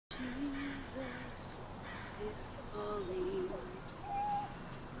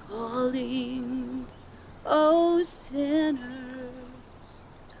sinner,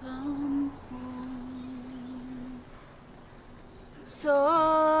 come home.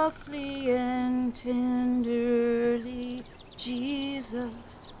 Softly and tenderly, Jesus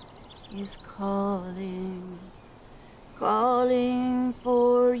is calling, calling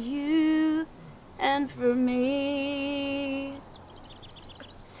for you and for me.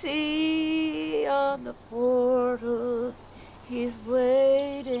 See on the portals, he's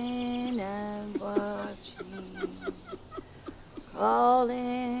waiting and watching,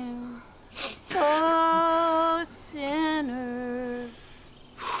 calling, oh sinner,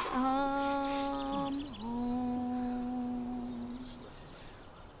 come home.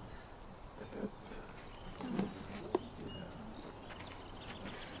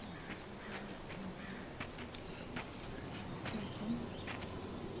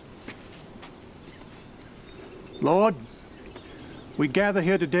 Lord, we gather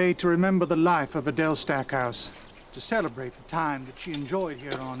here today to remember the life of Adele Stackhouse, to celebrate the time that she enjoyed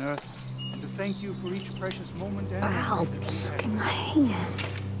here on Earth, and to thank you for each precious moment and Ow, look in my hand.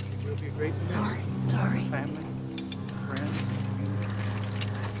 It will be a great Sorry. Family, friends,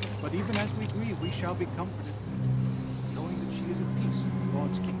 but even as we grieve, we shall be comforted, knowing that she is at peace in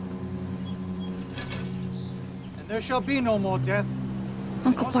God's kingdom. And there shall be no more death.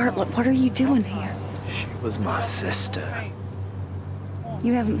 Uncle Bartlett, what are you doing here? She was my sister.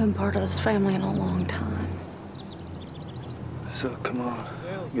 You haven't been part of this family in a long time. So, come on.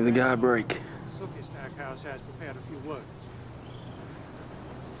 Give the guy a break. Sookie Stackhouse has prepared a few words.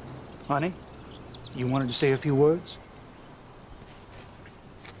 Honey, you wanted to say a few words?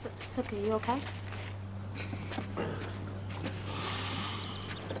 Sookie, you okay?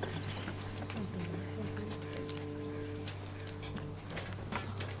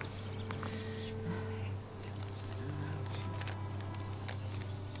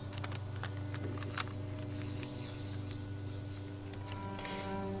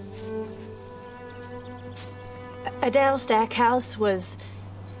 Adele Stackhouse was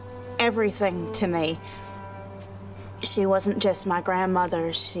everything to me. She wasn't just my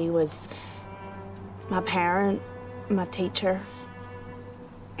grandmother, she was my parent, my teacher,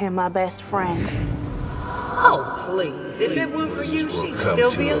 and my best friend. Oh, please. If it weren't for you, she'd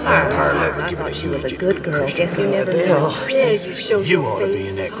still be alive. I thought she was a good girl. Guess you never knew her. You ought to be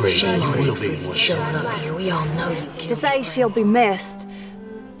in that grave. You will be one showing up here. We all know you. To say she'll be missed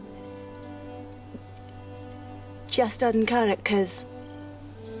just doesn't cut it, 'cause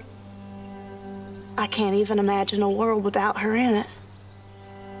I can't even imagine a world without her in it.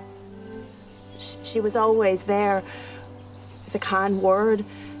 She was always there with a kind word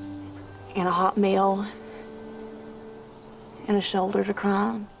and a hot meal and a shoulder to cry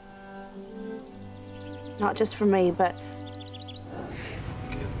on. Not just for me, but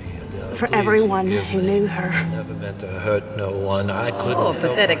for everyone who knew her. Never meant to hurt no one. I couldn't. Oh,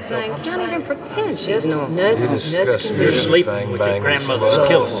 pathetic thing. Can't even pretend she's not nuts. You're sleeping with your grandmother's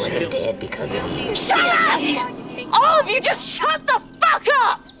killer. She's dead because of you. Shut up! All of you just shut the fuck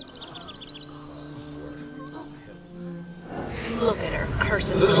up! Look at her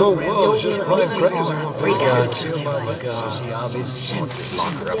cursing. This whole world's just running crazy. Freak out. Oh my God. She obviously wanted to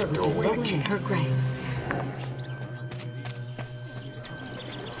lock her up and go away again. Her grave.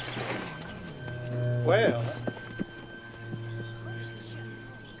 Well.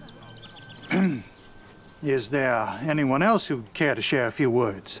 Is there anyone else who'd care to share a few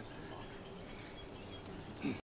words?